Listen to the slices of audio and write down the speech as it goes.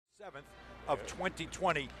7th of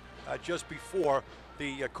 2020, just before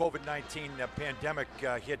the COVID-19 pandemic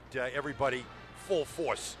hit everybody full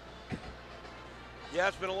force. Yeah,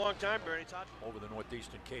 it's been a long time, Bernie. Over the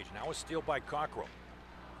Northeastern cage. Now a steal by Cockrell.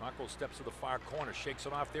 Cockrell steps to the far corner, shakes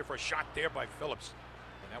it off there for a shot there by Phillips.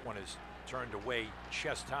 And that one is turned away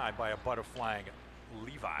chest high by a butterflying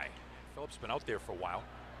Levi. Phillips been out there for a while.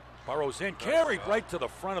 Burrows in, carried right to the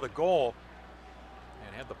front of the goal.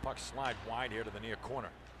 And had the puck slide wide here to the near corner.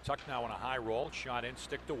 Tuck now on a high roll, shot in,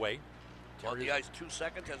 sticked away. On the ice, 2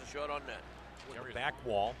 seconds, has a shot on net. The back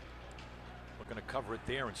wall. Looking to cover it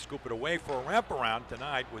there and scoop it away for a wraparound.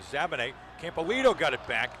 Denied was Zabane. Campolito got it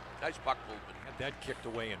back. Nice puck movement. Had that kicked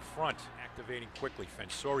away in front. Activating quickly.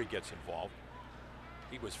 Fensori gets involved.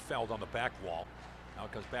 He was felled on the back wall. Now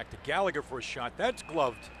it comes back to Gallagher for a shot. That's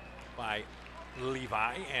gloved by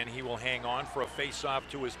Levi, and he will hang on for a face-off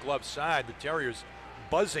to his glove side. The Terriers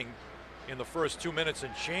buzzing in the first 2 minutes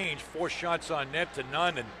and change. 4 shots on net to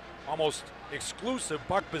none, and almost exclusive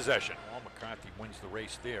puck possession. Paul McCarthy wins the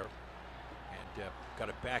race there. And got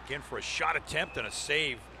it back in for a shot attempt and a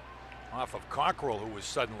save off of Cockrell, who was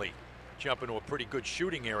suddenly jumping to a pretty good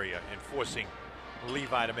shooting area and forcing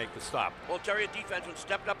Levi to make the stop. Well, Terrier defense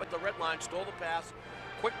stepped up at the red line, stole the pass,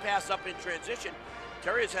 quick pass up in transition.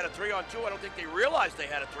 Terriers had a 3-on-2. I don't think they realized they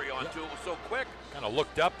had a 3-on-2. It was so quick. Kind of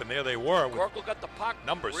looked up, and there they were. Cockrell got the puck.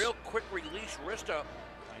 Numbers. Real quick release, wrister.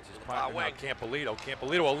 Finds his partner now, Campolito.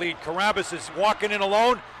 Campolito will lead. Carabas is walking in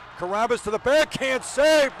alone. Carabas to the backhand,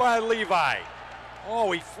 save by Levi.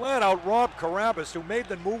 Oh, he flat out robbed Carabas, who made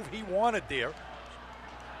the move he wanted there.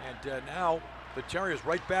 And now the Terriers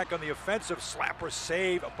right back on the offensive. Slapper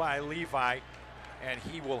save by Levi, and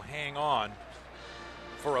he will hang on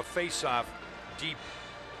for a face-off deep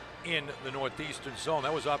in the Northeastern zone.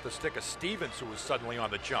 That was off the stick of Stevens, who was suddenly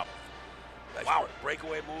on the jump. Nice wow.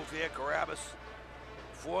 Breakaway move here, Carabas.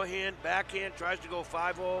 Forehand, backhand, tries to go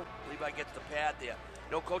 5-0. Levi gets the pad there.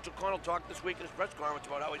 You know, Coach O'Connell talked this week in his press conference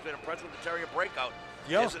about how he's been impressed with the Terrier breakout.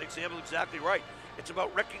 Here's an example exactly right. It's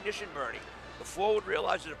about recognition, Bernie. The forward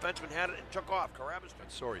realized the defenseman had it and took off. Carabas.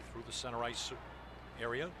 Sorry, through the center ice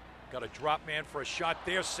area. Got a drop man for a shot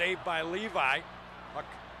there, saved by Levi. Puck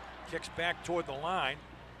kicks back toward the line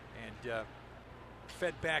and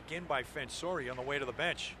fed back in by Fensori on the way to the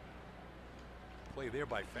bench. Play there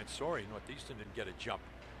by Fensori. Northeastern didn't get a jump.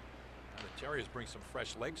 Now the Terriers bring some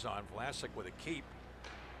fresh legs on. Vlasic with a keep.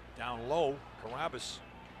 Down low, Carabas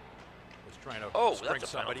was trying to spring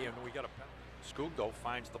somebody, and we got a penalty. Skugdo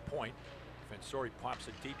finds the point. Fensori pops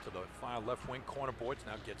it deep to the far left wing corner boards.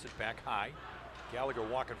 Now gets it back high. Gallagher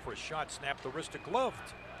walking for a shot. Snapped the wrist,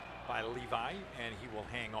 gloved by Levi, and he will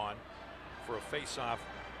hang on for a face-off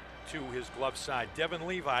to his glove side. Devon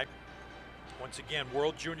Levi, once again,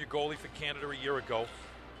 world junior goalie for Canada a year ago,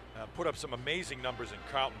 put up some amazing numbers in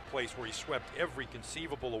Carleton Place, where he swept every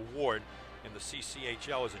conceivable award in the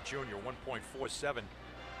CCHL as a junior. 1.47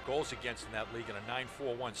 goals against in that league and a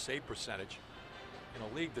 .941 save percentage in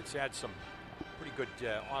a league that's had some pretty good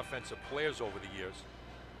offensive players over the years.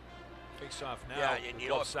 Face-off now, yeah, and the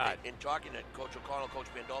glove side. In talking to Coach O'Connell, Coach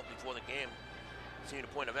Pandolfi before the game, seeing a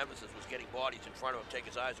point of emphasis was getting bodies in front of him, take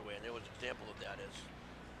his eyes away, and there was an example of that is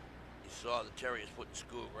he saw the Terriers putting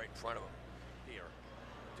Skoog right in front of him. Here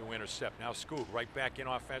to intercept. Now Skoog right back in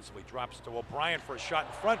offensively, drops to O'Brien for a shot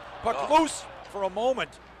in front. Puck loose for a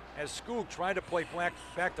moment as Skoog tried to play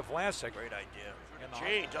back to Vlasic. Great idea. And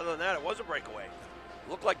change. Other than that, it was a breakaway.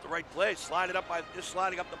 Looked like the right play. Sliding up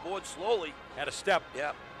the board slowly. Had a step.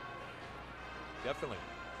 Yeah. Definitely.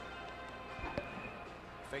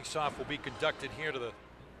 Face-off will be conducted here to the.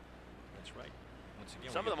 That's right. Once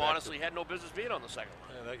again, some of them honestly had no business being on the second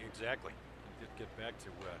line. Yeah, exactly. Get back to.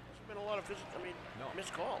 There's been a lot of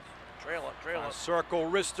missed calls. Trailer. Circle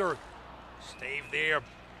wrister. Stave there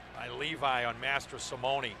by Levi on Master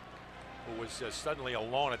Simone, who was suddenly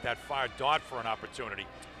alone at that far dot for an opportunity.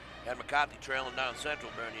 Had McCarthy trailing down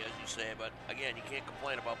central, Bernie, as you say, but again, you can't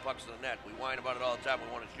complain about pucks to the net. We whine about it all the time.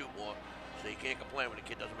 We want to shoot more, so you can't complain when the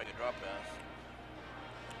kid doesn't make a drop pass.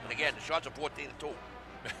 And again, the shots are 14-2.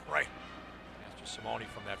 Right. Master Simone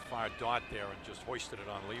from that far dot there and just hoisted it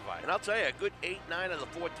on Levi. And I'll tell you, a good 8, 9 of the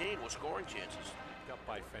 14 were scoring chances. Up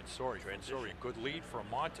by Fensori. Fensori, a good lead for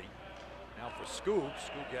Monty. Now for Skoog.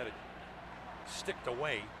 Skoog got it sticked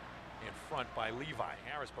away in front by Levi.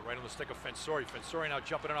 Harris, but right on the stick of Fensori. Fensori now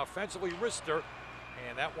jumping in offensively. Wrister,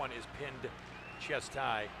 and that one is pinned chest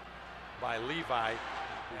high by Levi.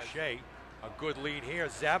 Boucher, a good lead here.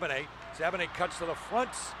 Zabane cuts to the front.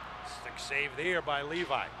 Stick save there by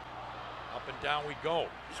Levi. Up and down we go.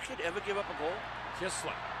 Does this kid ever give up a goal?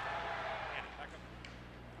 Kistler.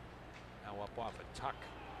 Now up off a tuck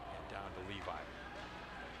and down to Levi.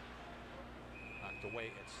 sticked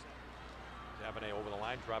away. It's Davenay over the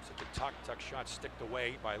line, drops it to Tuck. Tuck shot sticked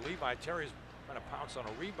away by Levi. Terrier's trying to pounce on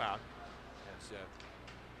a rebound as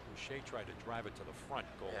Boucher tried to drive it to the front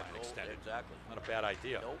goal line extended. Exactly. Not a bad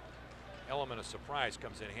idea. Nope. Element of surprise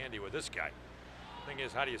comes in handy with this guy. Thing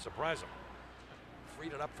is, how do you surprise him?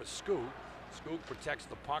 Freed it up for Skoog. Skoog protects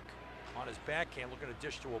the puck on his backhand, looking to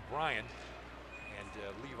dish to O'Brien. And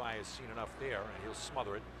Levi has seen enough there, and he'll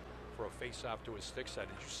smother it for a face-off to his stick side.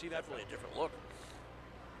 Did you see that? Definitely a different look.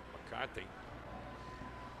 McCarthy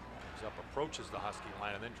comes up, approaches the Husky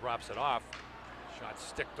line, and then drops it off. Shot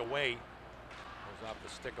sticked away. Goes off the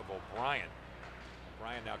stick of O'Brien.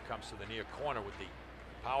 O'Brien now comes to the near corner with the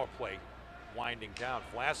power play winding down.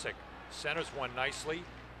 Vlasic centers one nicely.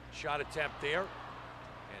 Shot attempt there.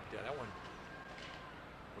 And that one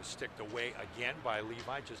was sticked away again by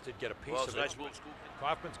Levi. Just did get a piece of it. Nice move, Scoop.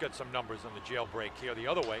 Kaufman's got some numbers on the jailbreak here the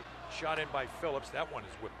other way. Shot in by Phillips. That one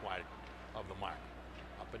is whipped wide of the mark.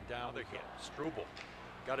 Up and down the hit. Struble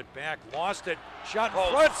got it back, lost it. Shot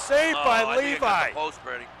in front, saved by Levi. Post,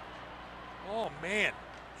 Bernie. Oh, man.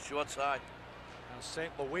 Short side. Now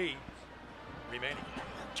St. Louis remaining.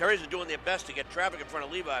 Terriers are doing their best to get traffic in front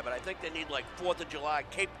of Levi, but I think they need like 4th of July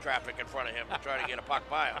Cape traffic in front of him to try to get a puck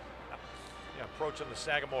by him. Yeah, approaching the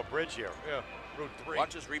Sagamore Bridge here. Yeah, Route 3.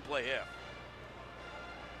 Watch this replay here.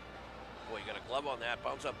 Boy, you got a glove on that.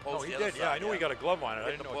 Bounce up post. Oh, he did. Yeah, I knew he got a glove on it. I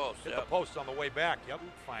Hit didn't the know. post. Hit the post on the way back. Yep.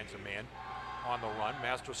 Finds a man on the run.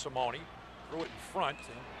 Master Simone threw it in front,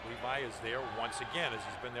 and Levi is there once again, as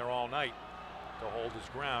he's been there all night, to hold his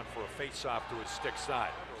ground for a face-off to his stick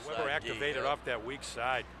side. Weber activated off that weak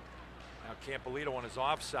side. Now Campolito on his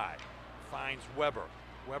offside. Finds Weber.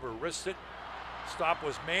 Weber wrists it. Stop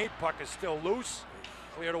was made. Puck is still loose.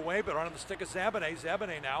 Cleared away, but on the stick of Zabanay.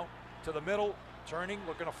 Zabanay now to the middle, turning,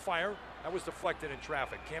 looking to fire. That was deflected in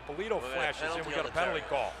traffic. Campolito flashes in. We got a penalty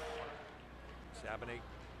call. Zabanay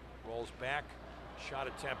rolls back. Shot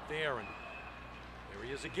attempt there, and there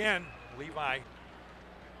he is again. Levi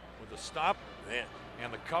with the stop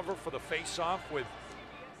and the cover for the face-off with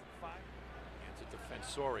 5. Hands it to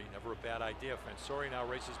Fensori. Never a bad idea. Fensori now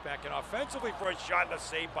races back in offensively for a shot and a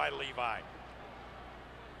save by Levi.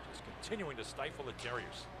 Just continuing to stifle the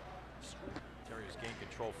Terriers. Terriers gain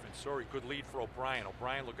control. Fensori, good lead for O'Brien.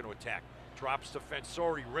 O'Brien looking to attack. Drops to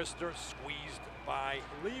Fensori. Wrister squeezed by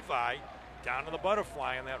Levi. Down to the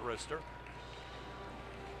butterfly on that wrister.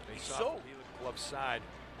 Face off the glove side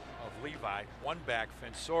of Levi. One back,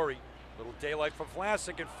 Fensori. Little daylight for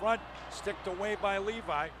Vlasic in front. Sticked away by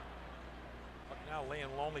Levi. But now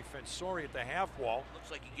laying lonely Fensori at the half wall.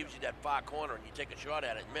 Looks like he gives you that far corner and you take a shot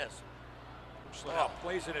at it and miss.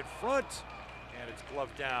 Plays it in front. And it's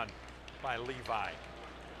gloved down by Levi.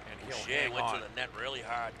 And he'll hang went on. to the net really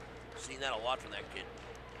hard. Seen that a lot from that kid.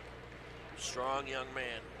 Strong young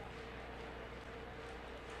man.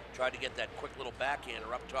 Tried to get that quick little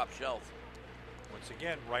backhander up top shelf. Once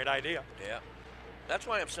again, right idea. Yeah. That's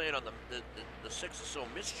why I'm saying on the 6 or so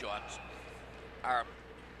missed shots are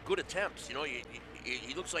good attempts. You know,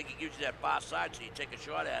 he looks like he gives you that far side, so you take a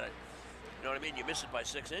shot at it. You know what I mean? You miss it by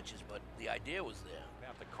 6 inches, but the idea was there.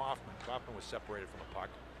 Back to Kaufman. Kaufman was separated from the puck.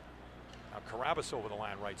 Now Carabas over the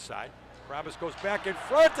line right side. Carabas goes back in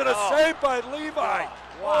front and a save by Levi.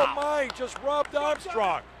 Oh my, just robbed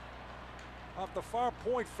Armstrong. Off the far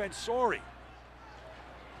point, Fensori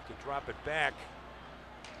to drop it back.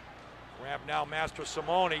 Grab now Master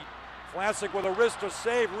Simone. Vlasic with a wrister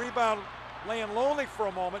save. Rebound laying lonely for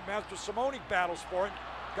a moment. Master Simone battles for it.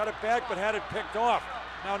 Got it back but had it picked off.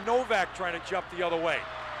 Now Novak trying to jump the other way.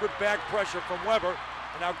 Good back pressure from Weber.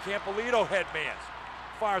 And now Campolito headmans.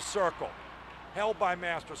 Far circle. Held by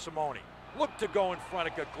Master Simone. Looked to go in front.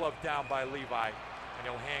 It got gloved down by Levi. And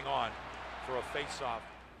he'll hang on for a face-off.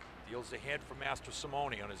 Deals ahead for Master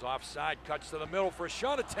Simone on his offside. Cuts to the middle for a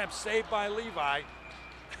shot attempt. Saved by Levi.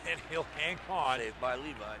 And he'll hang on. Saved by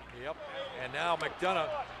Levi. Yep. And now McDonough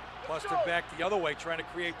busted back the other way, trying to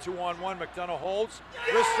create 2-on-1. McDonough holds.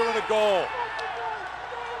 Wrister in the goal.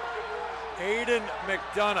 Aiden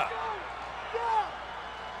McDonough.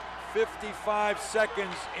 55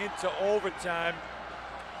 seconds into overtime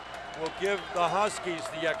will give the Huskies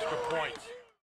the extra point.